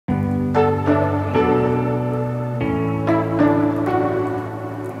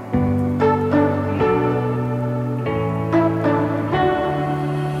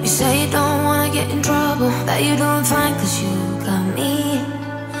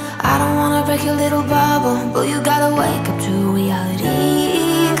break your little bubble, but you gotta wake up to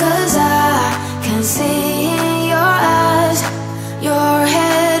reality. 'Cause I can see in your eyes, your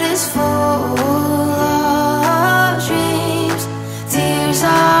head is full of dreams. Tears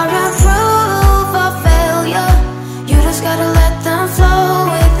are a proof of failure. You just gotta let them flow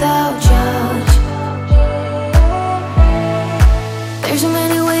without judge. There's so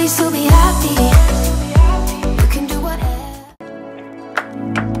many ways to be happy. You can do whatever.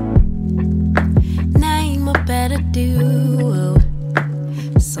 Name a better do.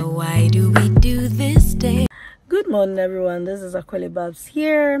 So why do we do this day? Good morning, everyone. This is Akwele Babs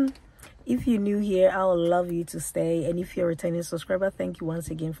here. If you're new here, I would love you to stay, and if you're a returning subscriber, thank you once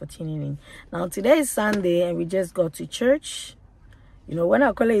again for tuning in. Now today is Sunday and we just got to church. You know, when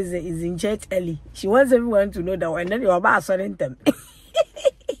Akwele is in church early, she wants everyone to know that, and then you're about to them.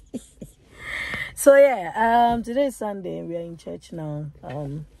 So yeah, today is Sunday and we are in church now.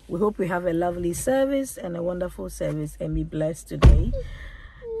 We hope we have a lovely service and a wonderful service and be blessed today.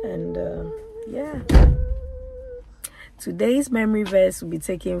 And yeah, today's memory verse will be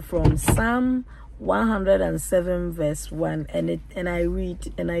taken from Psalm 107 verse 1, and I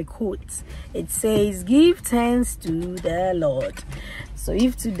read and I quote. It says, "Give thanks to the Lord." So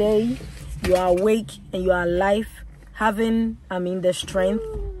if today you are awake and you are alive, having the strength,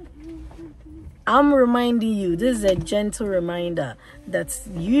 I'm reminding you, this is a gentle reminder that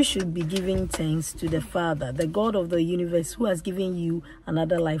you should be giving thanks to the Father, the God of the universe, who has given you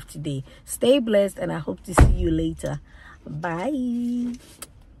another life today. Stay blessed, and I hope to see you later. Bye.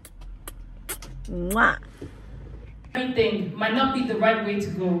 Mwah. Everything might not be the right way to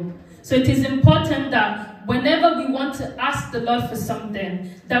go. So it is important that whenever we want to ask the Lord for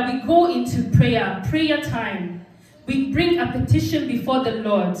something, that we go into prayer time. We bring a petition before the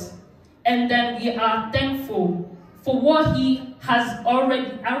Lord, and then we are thankful for what He has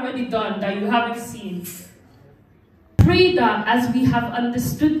already done that you haven't seen. Pray that as we have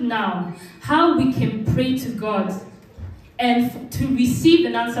understood now how we can pray to God and to receive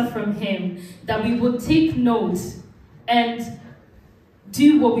an answer from Him, that we will take note and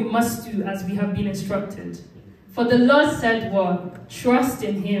do what we must do as we have been instructed. For the Lord said what? Trust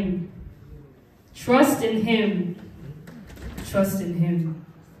in Him. Trust in Him. Trust in Him.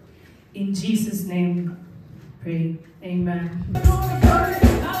 In Jesus' name, pray. Amen.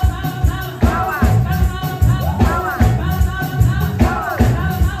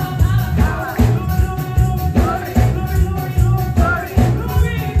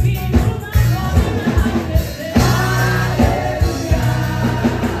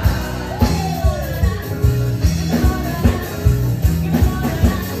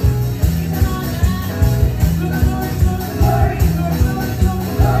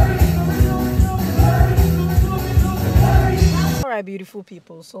 Beautiful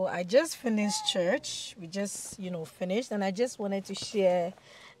people, so I just finished church. We just finished, and I just wanted to share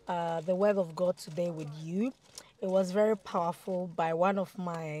the word of God today with you. It was very powerful by one of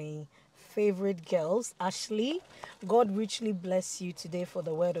my favorite girls, Ashley. God richly bless you today for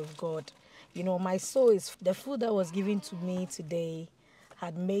the word of God. My soul is the food that was given to me today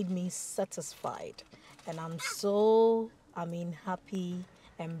had made me satisfied, and I'm so happy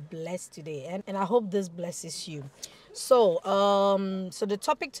and blessed today, and I hope this blesses you. So the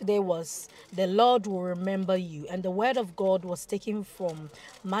topic today was the Lord will remember you, and the word of God was taken from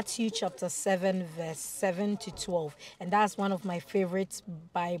Matthew chapter 7 verse 7 to 12, and that's one of my favorite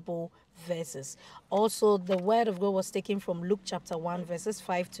Bible verses. Also, the word of God was taken from Luke chapter 1 verses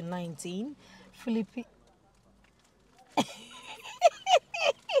 5 to 19.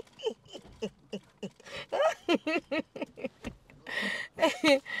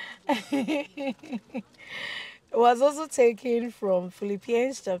 It was also taken from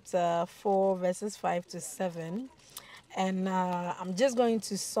Philippians chapter 4 verses 5 to 7. And I'm just going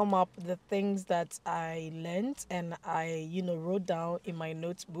to sum up the things that I learned and I wrote down in my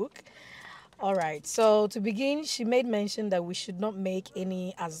notebook. All right, so to begin, she made mention that we should not make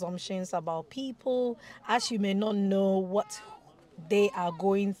any assumptions about people, as you may not know what they are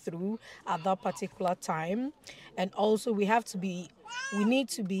going through at that particular time. And also we need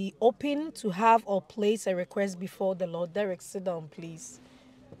to be open to have or place a request before the Lord. Derek, sit down, please.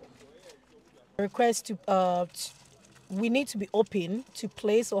 We need to be open to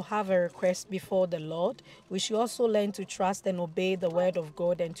place or have a request before the Lord. We should also learn to trust and obey the word of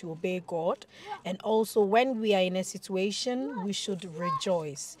God and to obey God. And also when we are in a situation, we should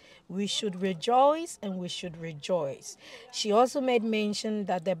rejoice. We should rejoice and we should rejoice. She also made mention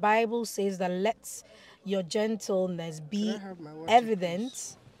that the Bible says that let your gentleness be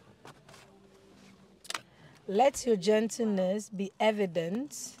evident. Let your gentleness be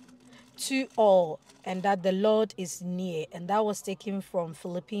evident to all, and that the Lord is near. And that was taken from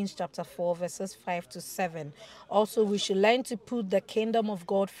Philippians chapter 4, verses 5 to 7. Also, we should learn to put the kingdom of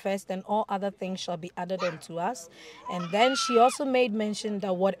God first, and all other things shall be added unto us. And then she also made mention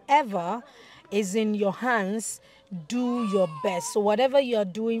that whatever is in your hands, do your best. So whatever you are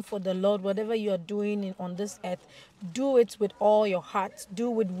doing for the Lord, whatever you are doing on this earth, do it with all your heart.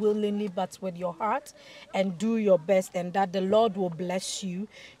 Do it willingly, but with your heart, and do your best, and that the Lord will bless you.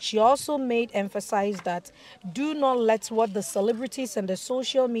 She also made emphasize that do not let what the celebrities and the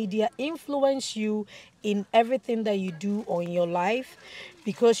social media influence you in everything that you do or in your life,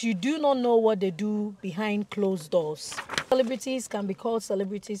 because you do not know what they do behind closed doors. Celebrities can be called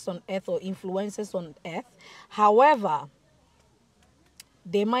celebrities on earth or influencers on earth. However,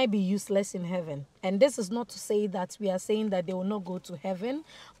 they might be useless in heaven. And this is not to say that we are saying that they will not go to heaven.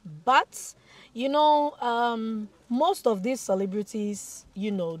 But, most of these celebrities,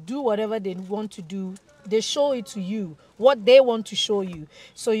 do whatever they want to do. They show it to you, what they want to show you.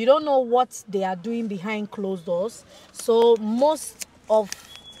 So you don't know what they are doing behind closed doors. So most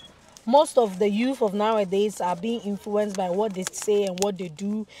of the youth of nowadays are being influenced by what they say and what they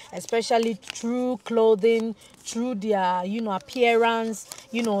do, especially through clothing, through their appearance.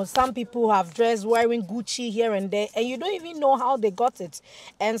 Some people have dressed wearing Gucci here and there, and you don't even know how they got it.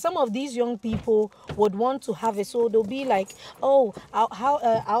 And some of these young people would want to have it, so they'll be like, oh,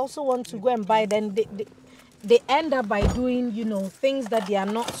 I also want to go and buy. Then they end up by doing, things that they are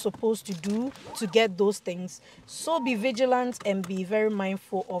not supposed to do to get those things. So be vigilant and be very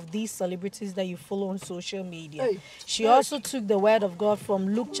mindful of these celebrities that you follow on social media. She also took the word of God from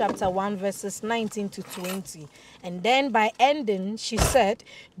Luke chapter 1, verses 19 to 20. And then by ending, she said,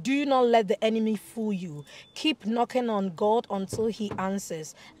 do not let the enemy fool you. Keep knocking on God until he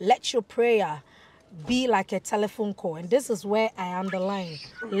answers. Let your prayer be like a telephone call. And this is where I underline,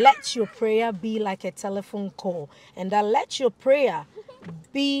 let your prayer be like a telephone call. And that let your prayer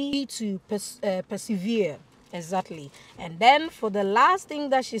be to persevere. Exactly. And then for the last thing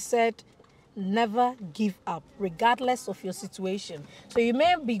that she said, never give up, regardless of your situation. So you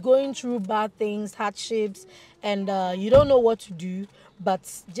may be going through bad things, hardships, and you don't know what to do,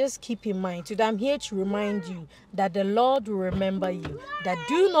 but just keep in mind, today I'm here to remind you that the Lord will remember you, that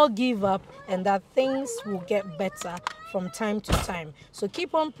do not give up, and that things will get better from time to time. So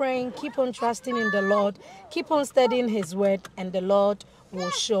keep on praying, keep on trusting in the Lord, keep on studying his word, and the Lord will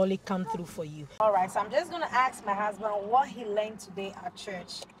surely come through for you. All right, so I'm just going to ask my husband what he learned today at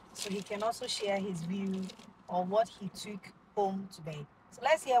church, so he can also share his view on what he took home today. So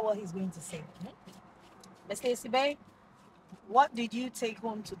let's hear what he's going to say. Mr. Isibe, what did you take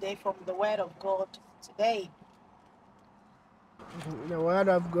home today from the word of God today? The word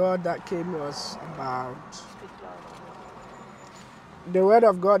of God that came was about... The word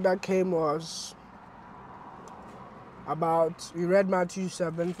of God that came was about... We read Matthew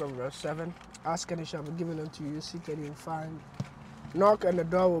 7 from verse 7. Ask and it shall be given unto you. Seek and you'll find. Knock and the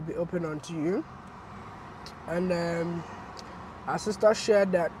door will be open unto you. And our sister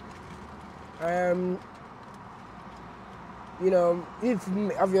shared that, if,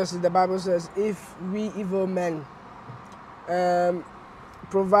 obviously the Bible says, if we evil men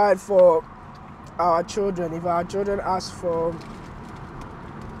provide for our children, if our children ask for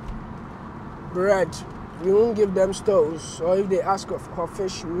bread, we won't give them stones, or if they ask for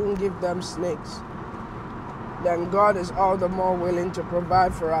fish, we won't give them snakes, then God is all the more willing to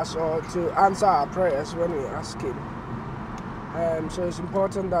provide for us or to answer our prayers when we ask him. So it's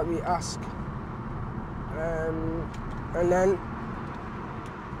important that we ask. And then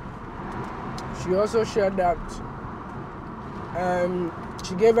she also shared that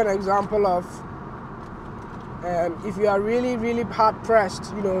she gave an example of if you are really, really hard pressed,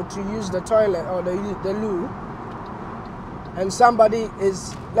 to use the toilet or the loo, and somebody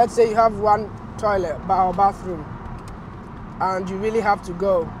is, let's say you have one toilet or bathroom, and you really have to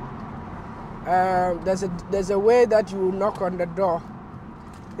go. There's a way that you will knock on the door,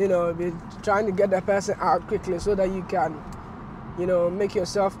 be trying to get the person out quickly so that you can, make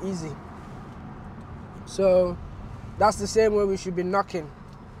yourself easy. So that's the same way we should be knocking.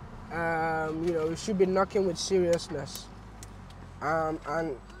 We should be knocking with seriousness,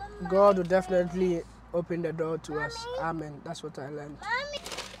 and God will definitely open the door to us. Amen. That's what I learned.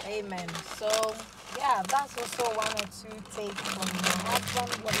 Amen. So, yeah, that's also one or two takes from my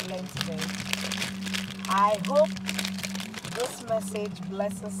husband what he learned today. I hope this message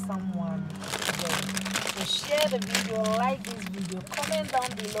blesses someone today. So share the video, like this video, comment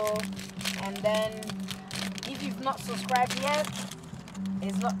down below, and then if you've not subscribed yet,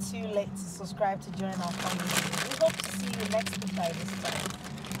 it's not too late to subscribe to join our family. We hope to see you next week by this time.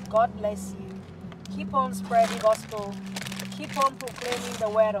 God bless you. Keep on spreading gospel. Keep on proclaiming the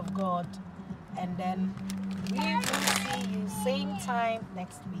word of God. And then we will see you same time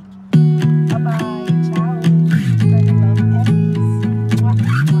next week. Bye-bye.